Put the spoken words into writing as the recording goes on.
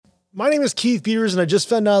My name is Keith Peters, and I just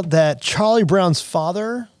found out that Charlie Brown's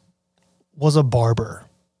father was a barber.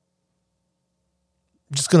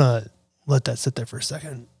 I'm just going to let that sit there for a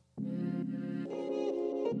second.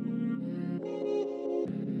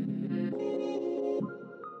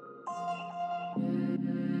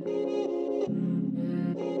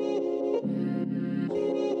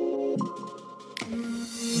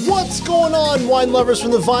 What's going on, wine lovers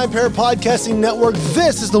from the VinePair Podcasting Network?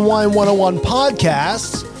 This is the Wine 101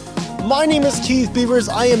 Podcast. My name is Keith Beavers.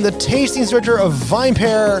 I am the tasting director of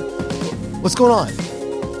VinePair. What's going on?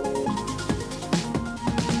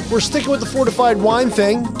 We're sticking with the fortified wine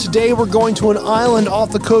thing. Today we're going to an island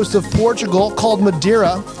off the coast of Portugal called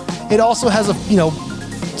Madeira. It also has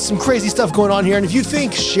some crazy stuff going on here. And if you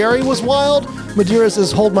think sherry was wild, Madeira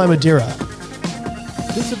says, hold my Madeira.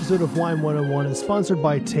 This episode of Wine 101 is sponsored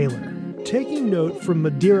by Taylor. Taking note from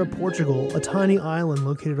Madeira, Portugal, a tiny island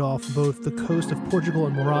located off both the coast of Portugal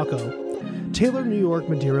and Morocco, Taylor New York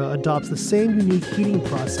Madeira adopts the same unique heating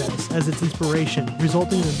process as its inspiration,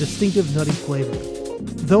 resulting in a distinctive nutty flavor.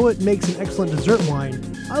 Though it makes an excellent dessert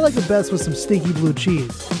wine, I like it best with some stinky blue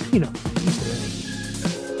cheese. You know,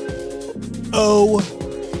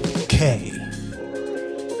 okay.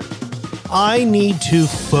 I need to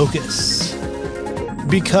focus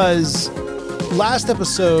because last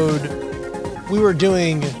episode we were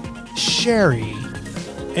doing sherry,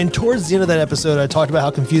 and towards the end of that episode, I talked about how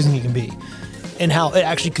confusing it can be and how it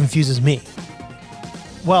actually confuses me.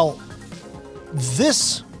 Well,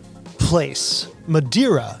 this place,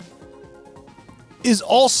 Madeira, is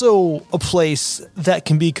also a place that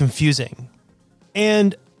can be confusing.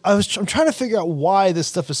 And I'm trying to figure out why this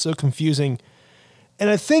stuff is so confusing. And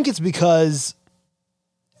I think it's because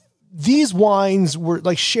these wines were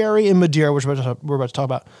like sherry and Madeira, which we're about to talk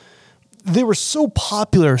about. They were so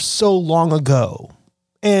popular so long ago,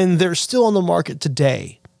 and they're still on the market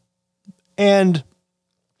today. And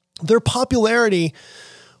their popularity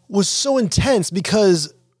was so intense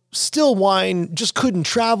because still wine just couldn't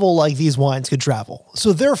travel like these wines could travel.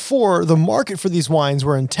 So therefore, the market for these wines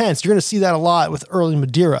were intense. You're going to see that a lot with early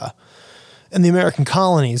Madeira and the American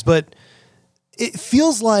colonies. But it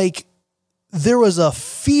feels like there was a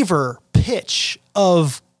fever pitch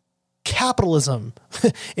of capitalism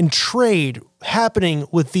and trade happening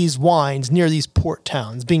with these wines near these port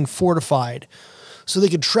towns being fortified so they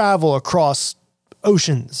could travel across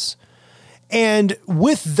oceans. And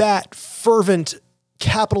with that fervent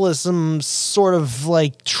capitalism sort of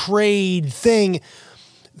like trade thing,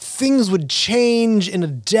 things would change and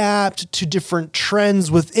adapt to different trends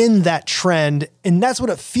within that trend. And that's what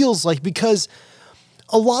it feels like, because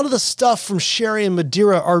a lot of the stuff from sherry and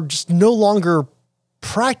Madeira are just no longer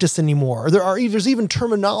practiced anymore. There's even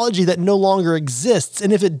terminology that no longer exists.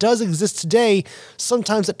 And if it does exist today,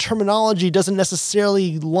 sometimes that terminology doesn't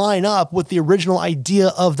necessarily line up with the original idea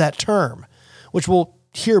of that term, which we'll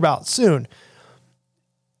hear about soon.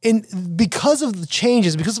 And because of the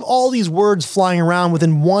changes, because of all these words flying around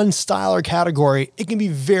within one style or category, it can be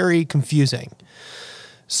very confusing.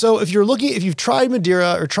 So if you've tried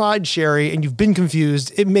Madeira or tried sherry and you've been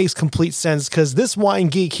confused, it makes complete sense, because this wine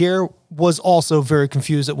geek here was also very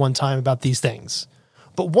confused at one time about these things.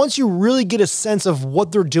 But once you really get a sense of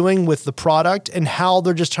what they're doing with the product and how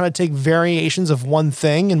they're just trying to take variations of one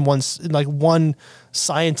thing and one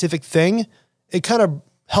scientific thing, it kind of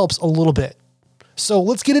helps a little bit. So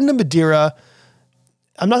let's get into Madeira.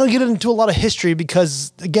 I'm not going to get into a lot of history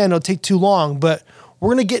because, again, it'll take too long, but we're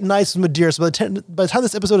going to get nice with Madeira. So by the time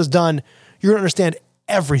this episode is done, you're going to understand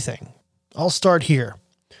everything. I'll start here.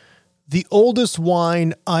 The oldest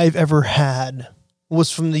wine I've ever had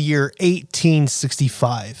was from the year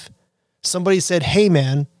 1865. Somebody said, hey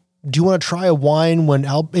man, do you want to try a wine when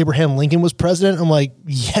Abraham Lincoln was president? I'm like,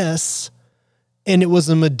 yes. And it was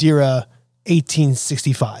a Madeira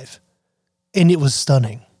 1865. And it was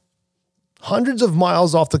stunning. Hundreds of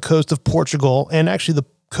miles off the coast of Portugal, and actually the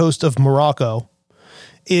coast of Morocco,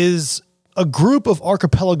 is a group of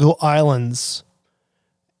archipelago islands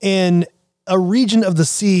in a region of the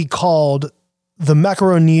sea called the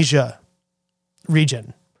Macaronesia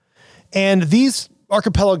region. And these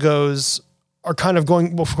archipelagos are kind of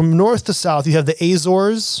going from north to south. You have the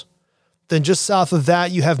Azores, then just south of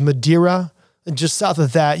that you have Madeira, and just south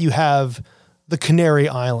of that you have the Canary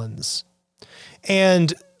Islands.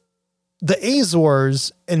 And the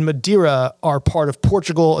Azores and Madeira are part of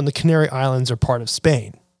Portugal, and the Canary Islands are part of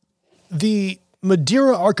Spain. The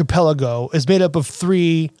Madeira archipelago is made up of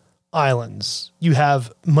 3 islands. You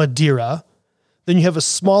have Madeira, then you have a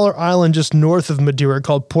smaller island just north of Madeira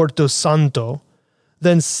called Porto Santo.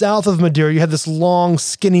 Then south of Madeira, you have this long,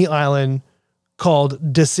 skinny island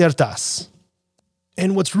called Desertas.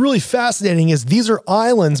 And what's really fascinating is these are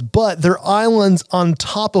islands, but they're islands on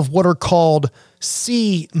top of what are called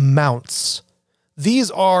sea mounts. These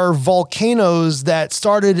are volcanoes that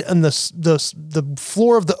started in the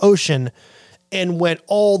floor of the ocean and went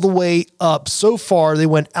all the way up. So far, they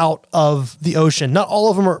went out of the ocean. Not all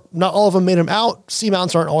of them made them out. Sea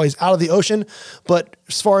mounts aren't always out of the ocean, but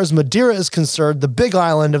as far as Madeira is concerned, the big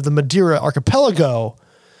island of the Madeira archipelago,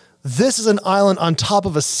 this is an island on top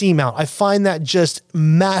of a seamount. I find that just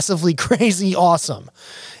massively crazy awesome.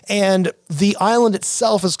 And the island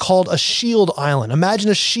itself is called a shield island.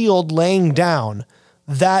 Imagine a shield laying down.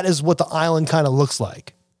 That is what the island kind of looks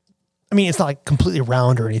like. I mean, it's not like completely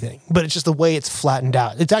round or anything, but it's just the way it's flattened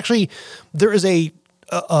out. It's actually, there is a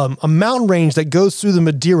mountain range that goes through the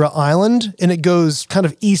Madeira island, and it goes kind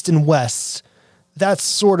of east and west. That's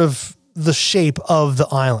sort of the shape of the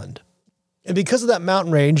island. And because of that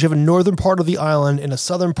mountain range, you have a northern part of the island and a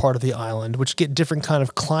southern part of the island, which get different kind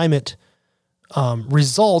of climate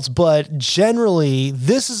results. But generally,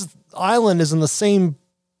 island is in the same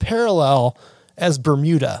parallel as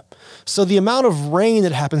Bermuda. So the amount of rain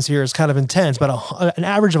that happens here is kind of intense, about an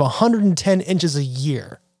average of 110 inches a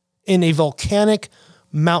year in a volcanic,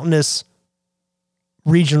 mountainous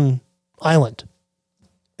region island.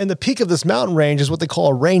 And the peak of this mountain range is what they call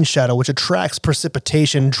a rain shadow, which attracts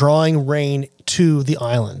precipitation, drawing rain to the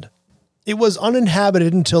island. It was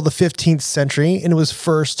uninhabited until the 15th century, and it was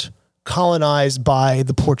first colonized by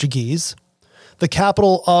the Portuguese. The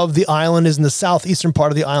capital of the island is in the southeastern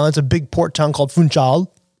part of the island. It's a big port town called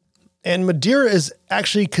Funchal. And Madeira is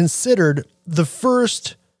actually considered the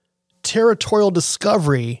first territorial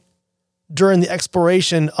discovery during the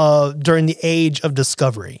age of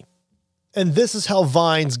discovery. And this is how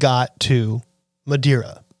vines got to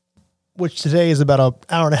Madeira, which today is about an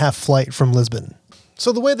hour and a half flight from Lisbon.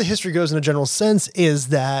 So the way the history goes in a general sense is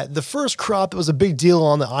that the first crop that was a big deal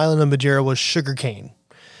on the island of Madeira was sugarcane.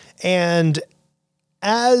 And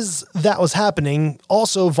as that was happening,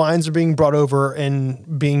 also vines are being brought over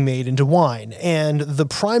and being made into wine. And the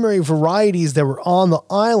primary varieties that were on the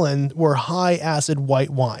island were high acid white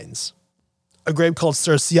wines. A grape called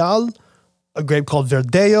Cercial, a grape called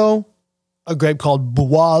Verdejo, a grape called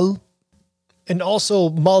Boal, and also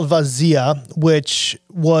Malvasia, which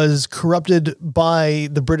was corrupted by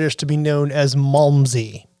the British to be known as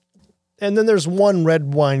Malmsey. And then there's one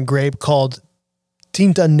red wine grape called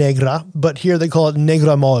Tinta Negra, but here they call it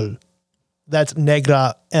Negra Mol. That's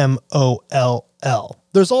Negra, M-O-L-L.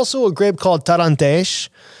 There's also a grape called Tarantes.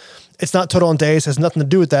 It's not Torontes, has nothing to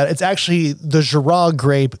do with that. It's actually the Jura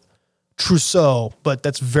grape Trousseau, but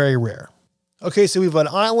that's very rare. Okay, so we have an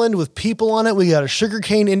island with people on it. We got a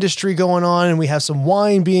sugarcane industry going on, and we have some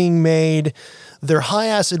wine being made. They're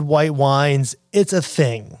high-acid white wines. It's a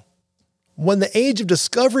thing. When the age of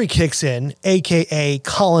discovery kicks in, aka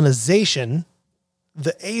colonization,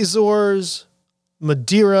 the Azores,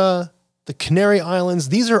 Madeira, the Canary Islands,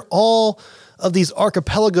 these are all of these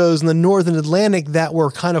archipelagos in the northern Atlantic that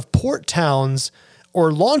were kind of port towns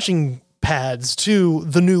or launching pads to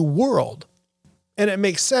the new world. And it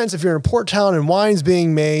makes sense if you're in a port town and wine's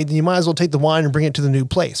being made, then you might as well take the wine and bring it to the new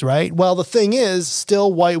place, right? Well, the thing is,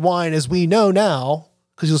 still white wine, as we know now,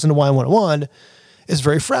 because you listen to Wine 101, is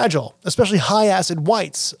very fragile, especially high acid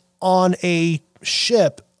whites on a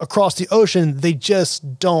ship across the ocean. They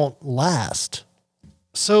just don't last.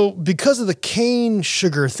 So because of the cane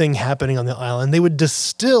sugar thing happening on the island, they would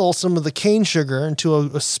distill some of the cane sugar into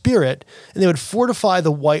a spirit, and they would fortify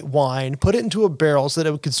the white wine, put it into a barrel so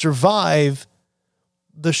that it could survive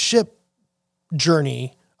the ship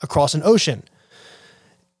journey across an ocean.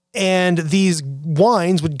 And these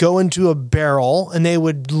wines would go into a barrel and they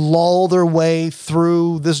would lull their way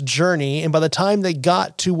through this journey. And by the time they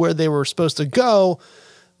got to where they were supposed to go,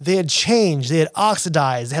 they had changed, they had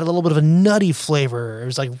oxidized, they had a little bit of a nutty flavor. It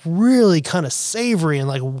was like really kind of savory and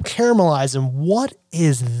like caramelized. And what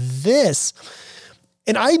is this?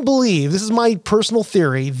 And I believe, this is my personal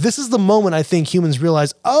theory, this is the moment I think humans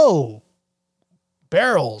realize, oh,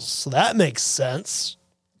 barrels, so that makes sense.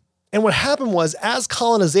 And what happened was, as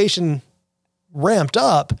colonization ramped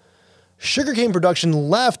up, sugarcane production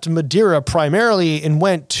left Madeira primarily and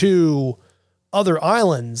went to other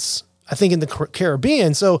islands, I think in the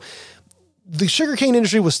Caribbean. So the sugarcane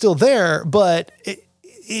industry was still there, but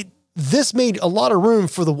this made a lot of room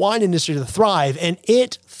for the wine industry to thrive, and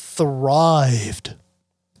it thrived.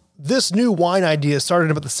 This new wine idea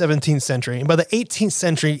started about the 17th century, and by the 18th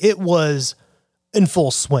century, it was in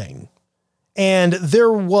full swing. And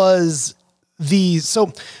there was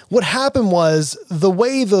so what happened was, the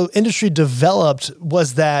way the industry developed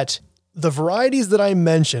was that the varieties that I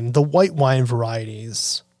mentioned, the white wine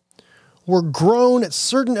varieties, were grown at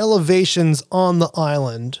certain elevations on the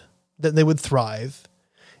island that they would thrive.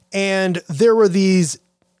 And there were these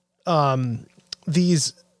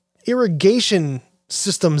irrigation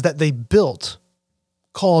systems that they built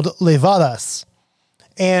called levadas.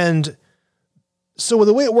 And so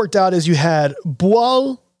the way it worked out is you had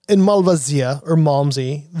Boal and Malvasia, or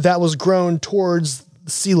Malmsey, that was grown towards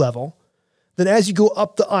sea level. Then as you go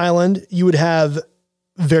up the island, you would have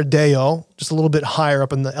Verdeo, just a little bit higher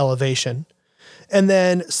up in the elevation. And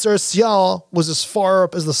then Cercial was as far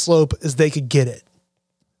up as the slope as they could get it.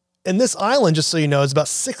 And this island, just so you know, is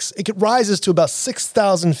it rises to about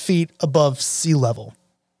 6,000 feet above sea level.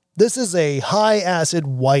 This is a high acid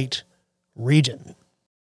white region.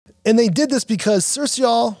 And they did this because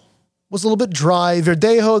Cercial was a little bit dry.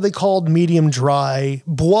 Verdejo, they called medium dry.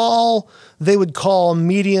 Boal, they would call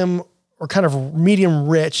medium or kind of medium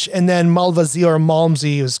rich. And then Malvasia or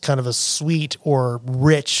Malmsey was kind of a sweet or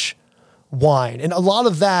rich wine. And a lot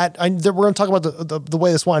of that, we're going to talk about the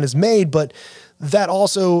way this wine is made, but that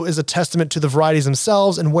also is a testament to the varieties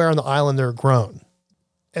themselves and where on the island they're grown.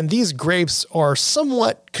 And these grapes are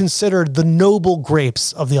somewhat considered the noble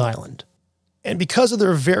grapes of the island. And because of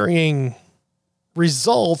their varying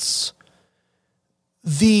results,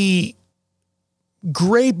 the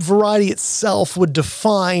grape variety itself would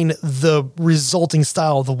define the resulting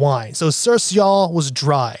style of the wine. So Cercial was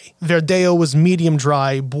dry. Verdeo was medium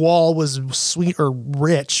dry. Boal was sweet or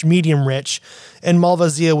rich, medium rich. And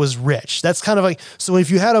Malvasia was rich. That's kind of like, so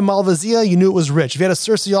if you had a Malvasia, you knew it was rich. If you had a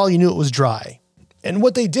Cercial, you knew it was dry. And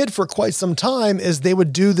what they did for quite some time is they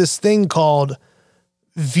would do this thing called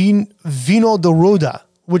vino de ruta,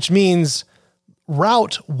 which means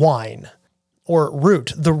route wine. Or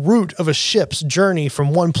route, the route of a ship's journey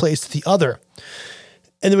from one place to the other.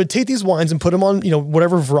 And they would take these wines and put them on,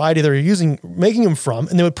 whatever variety they're making them from,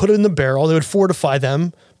 and they would put it in the barrel, they would fortify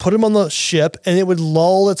them, put them on the ship, and it would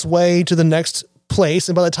lull its way to the next place.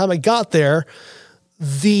 And by the time it got there,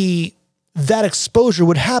 that exposure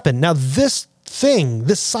would happen. Now, this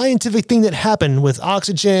scientific thing that happened with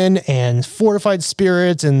oxygen and fortified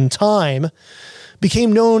spirits and time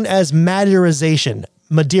became known as Madeirization.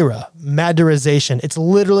 Madeirization. It's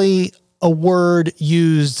literally a word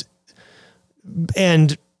used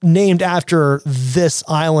and named after this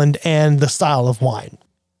island and the style of wine.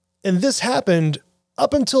 And this happened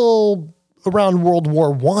up until around World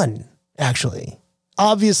War I, actually.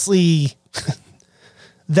 Obviously,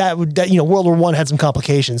 World War I had some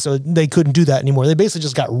complications, so they couldn't do that anymore. They basically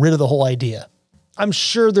just got rid of the whole idea. I'm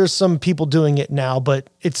sure there's some people doing it now, but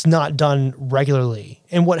it's not done regularly.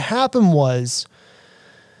 And what happened was,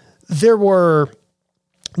 there were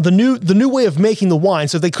the new way of making the wine.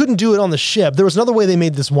 So if they couldn't do it on the ship, there was another way they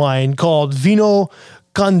made this wine called vino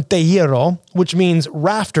canteiro, which means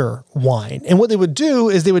rafter wine. And what they would do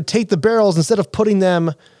is they would take the barrels, instead of putting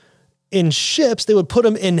them in ships, they would put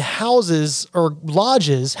them in houses or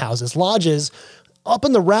lodges up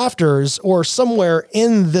in the rafters or somewhere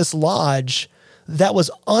in this lodge that was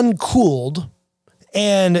uncooled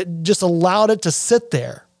and just allowed it to sit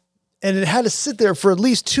there. And it had to sit there for at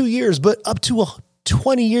least 2 years, but up to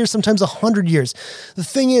 20 years, sometimes 100 years. The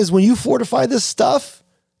thing is, when you fortify this stuff,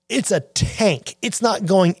 it's a tank. It's not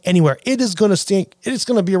going anywhere. It is going to stink. It is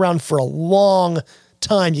going to be around for a long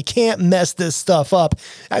time. You can't mess this stuff up.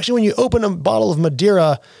 Actually, when you open a bottle of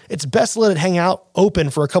Madeira, it's best to let it hang out open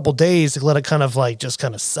for a couple days to let it kind of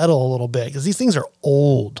settle a little bit, because these things are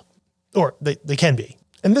old, or they can be.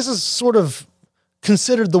 And this is sort of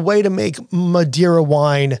considered the way to make Madeira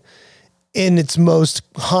wine in its most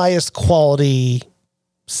highest quality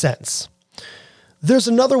sense. There's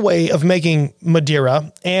another way of making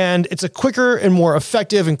Madeira, and it's a quicker and more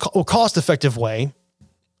effective and cost-effective way.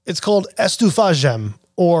 It's called estufagem,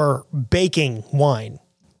 or baking wine.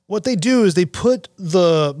 What they do is they put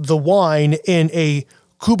the wine in a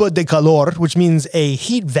cuba de calor, which means a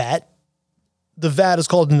heat vat. The vat is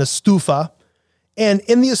called an estufa. And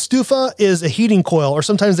in the estufa is a heating coil, or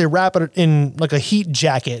sometimes they wrap it in like a heat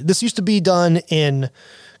jacket. This used to be done in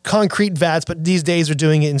concrete vats, but these days they're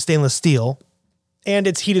doing it in stainless steel. And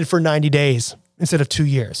it's heated for 90 days instead of 2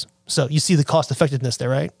 years. So you see the cost effectiveness there,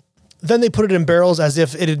 right? Then they put it in barrels as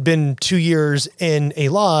if it had been 2 years in a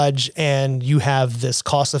lodge, and you have this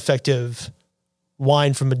cost-effective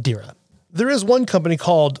wine from Madeira. There is one company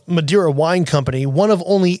called Madeira Wine Company, one of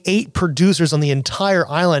only 8 producers on the entire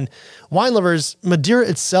island. Wine lovers, Madeira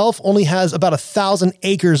itself only has about 1,000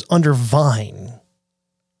 acres under vine.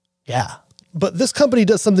 Yeah. But this company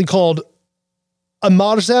does something called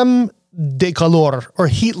Amargem de Calor, or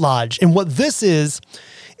heat lodge. And what this is,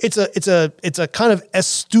 it's a kind of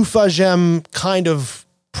estufagem kind of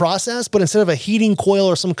process, but instead of a heating coil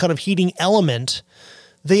or some kind of heating element,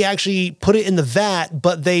 they actually put it in the vat,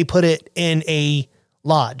 but they put it in a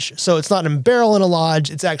lodge. So it's not in a barrel in a lodge.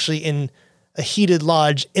 It's actually in a heated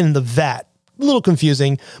lodge in the vat. A little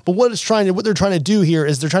confusing, but what they're trying to do here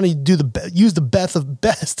is they're trying to use the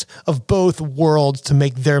best of both worlds to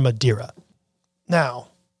make their Madeira. Now,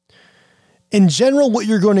 in general, what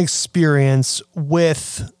you're going to experience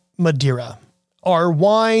with Madeira are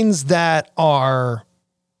wines that are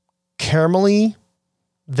caramelly.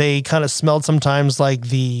 They kind of smelled sometimes like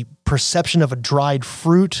the perception of a dried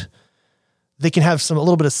fruit. They can have a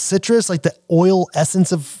little bit of citrus, like the oil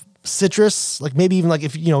essence of citrus, like maybe even like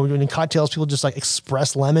if, in cocktails, people just like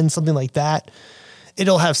express lemon, something like that.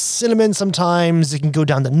 It'll have cinnamon sometimes. It can go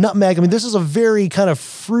down to nutmeg. I mean, this is a very kind of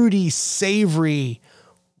fruity, savory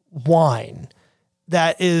wine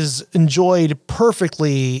that is enjoyed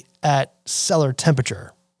perfectly at cellar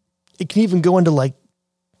temperature. It can even go into like,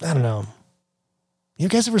 I don't know. You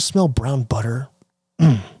guys ever smell brown butter?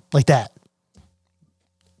 Like that.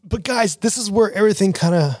 But guys, this is where everything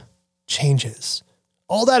kind of changes.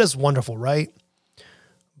 All that is wonderful, right?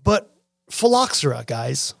 But phylloxera,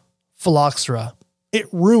 guys, it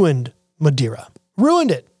ruined Madeira.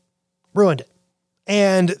 Ruined it.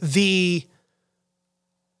 And the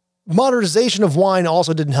modernization of wine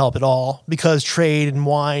also didn't help at all because trade and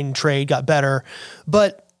wine trade got better.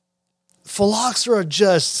 But phylloxera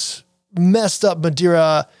just messed up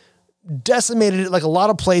Madeira, decimated it like a lot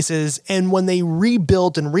of places. And when they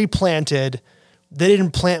rebuilt and replanted, they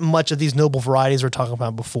didn't plant much of these noble varieties we were talking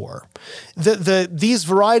about before. These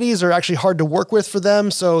varieties are actually hard to work with for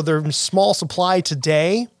them, so they're in small supply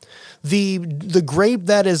today. The grape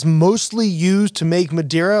that is mostly used to make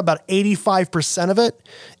Madeira, about 85% of it,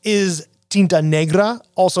 is Tinta Negra,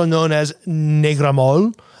 also known as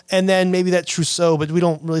Negramol. And then maybe that Trousseau, but we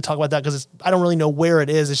don't really talk about that because I don't really know where it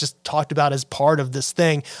is. It's just talked about as part of this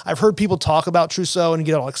thing. I've heard people talk about Trousseau and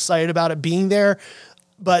get all excited about it being there,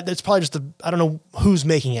 but it's probably just I don't know who's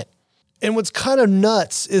making it. And what's kind of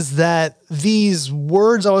nuts is that these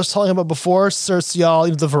words I was talking about before,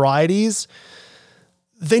 social, the varieties,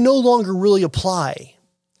 they no longer really apply.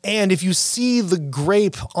 And if you see the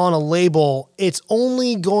grape on a label, it's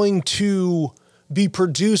only going to be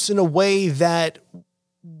produced in a way that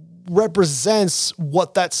represents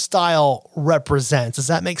what that style represents. Does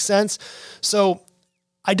that make sense? So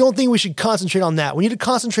I don't think we should concentrate on that. We need to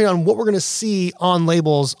concentrate on what we're going to see on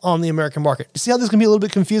labels on the American market. You see how this can be a little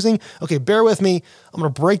bit confusing? Okay, bear with me. I'm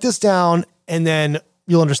going to break this down and then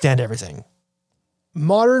you'll understand everything.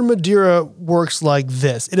 Modern Madeira works like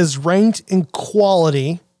this. It is ranked in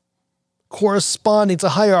quality, corresponding to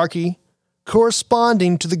hierarchy,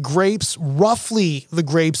 corresponding to the grapes, roughly the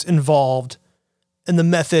grapes involved, and the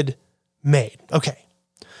method made. Okay.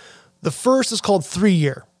 The first is called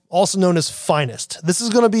 3-year, also known as finest. This is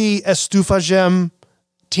going to be Estufagem,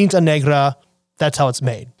 Tinta Negra. That's how it's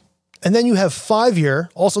made. And then you have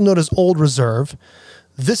 5-year, also known as Old Reserve.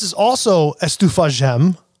 This is also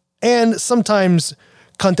Estufagem and sometimes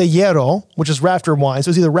Cantillero, which is rafter wine.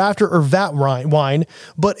 So it's either rafter or vat wine,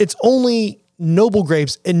 but it's only noble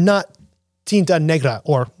grapes and not Tinta Negra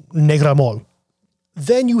or Negramol.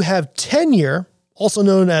 Then you have 10-year, also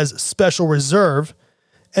known as Special Reserve,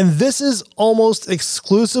 and this is almost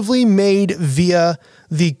exclusively made via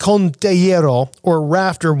the Cantillero or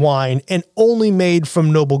rafter wine and only made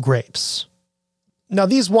from noble grapes. Now,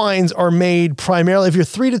 these wines are made primarily, if you're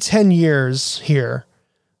 3 to 10 years here,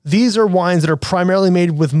 these are wines that are primarily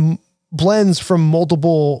made with blends from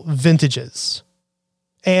multiple vintages.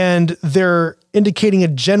 And they're indicating a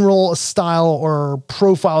general style or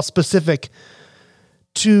profile specific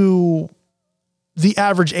to the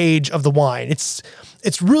average age of the wine. It's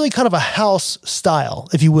really kind of a house style,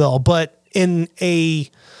 if you will, but in a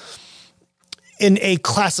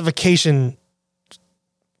classification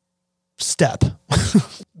step.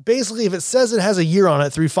 Basically, if it says it has a year on it,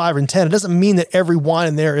 3, 5, and 10, it doesn't mean that every wine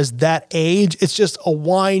in there is that age. It's just a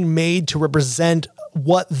wine made to represent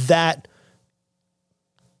what that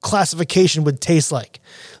classification would taste like.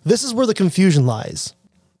 This is where the confusion lies.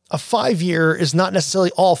 A 5-year is not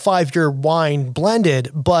necessarily all 5-year wine blended,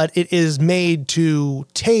 but it is made to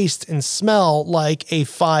taste and smell like a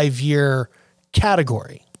 5-year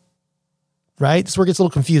category, right? This is where it gets a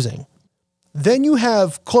little confusing. Then you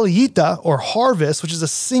have Colheita or harvest, which is a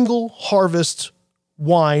single harvest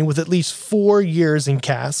wine with at least 4 years in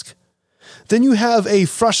cask. Then you have a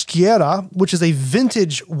Frasqueira, which is a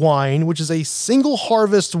vintage wine, which is a single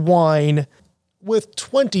harvest wine with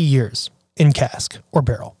 20 years in cask or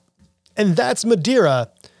barrel. And that's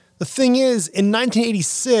Madeira. The thing is, in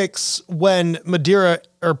 1986, when Madeira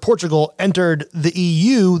or Portugal entered the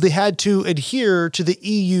EU, they had to adhere to the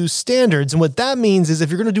EU standards. And what that means is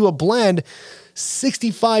if you're going to do a blend,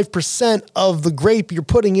 65% of the grape you're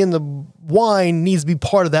putting in the wine needs to be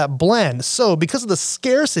part of that blend. So because of the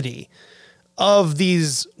scarcity of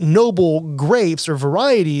these noble grapes or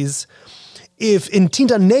varieties, if in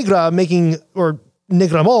Tinta Negra making, or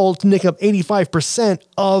Negra Malt making up 85%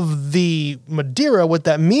 of the Madeira, what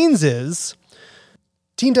that means is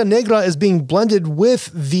Tinta Negra is being blended with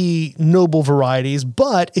the noble varieties.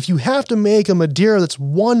 But if you have to make a Madeira that's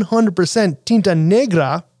 100% Tinta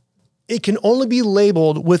Negra, it can only be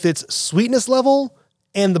labeled with its sweetness level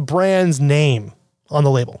and the brand's name on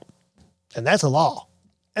the label. And that's a law.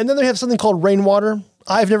 And then they have something called rainwater.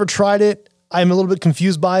 I've never tried it. I'm a little bit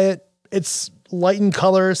confused by it. It's light in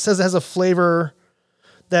color. It says it has a flavor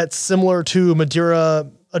that's similar to Madeira,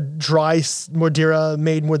 a dry Madeira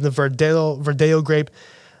made more than the Verdeo grape.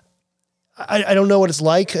 I don't know what it's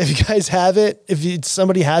like. If you guys have it, if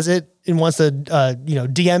somebody has it and wants to,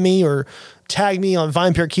 DM me or tag me on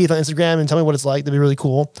VinePair Keith on Instagram and tell me what it's like, that'd be really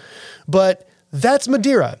cool. But that's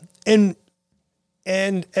Madeira. And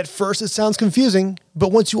at first it sounds confusing,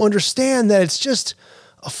 but once you understand that it's just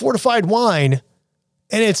a fortified wine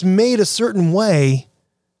and it's made a certain way,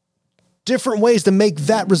 different ways to make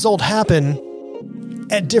that result happen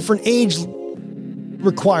at different age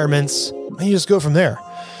requirements, and you just go from there.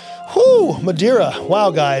 Whew, Madeira.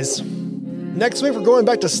 Wow, guys. Next week, we're going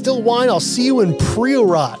back to still wine. I'll see you in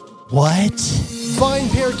Priorat. What?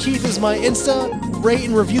 VinePair Keith is my Insta. Rate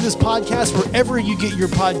and review this podcast wherever you get your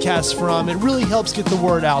podcasts from. It really helps get the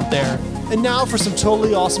word out there. And now for some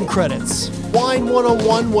totally awesome credits. Wine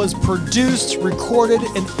 101 was produced, recorded,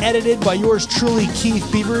 and edited by yours truly, Keith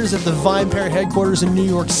Beavers, at the VinePair headquarters in New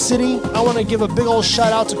York City. I want to give a big old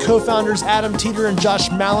shout out to co-founders Adam Teeter and Josh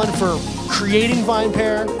Mallon for creating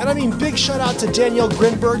VinePair. And I mean, big shout out to Danielle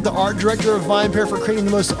Grinberg, the art director of VinePair, for creating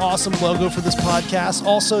the most awesome logo for this podcast.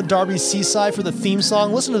 Also, Darby Seaside for the theme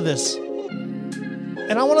song. Listen to this.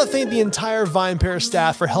 And I want to thank the entire VinePair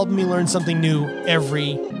staff for helping me learn something new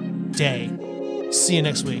every day. See you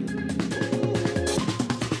next week.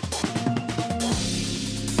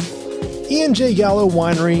 E&J Gallo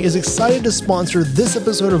Winery is excited to sponsor this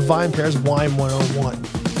episode of VinePair's Wine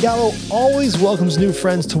 101. Gallo always welcomes new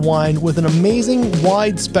friends to wine with an amazing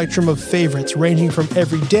wide spectrum of favorites ranging from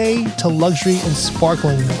everyday to luxury and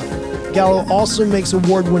sparkling wine. Gallo also makes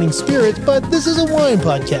award-winning spirits, but this is a wine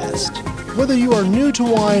podcast. Whether you are new to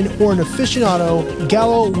wine or an aficionado,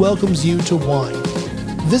 Gallo welcomes you to wine.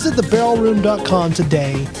 Visit thebarrelroom.com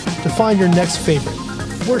today to find your next favorite,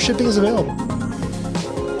 where shipping is available.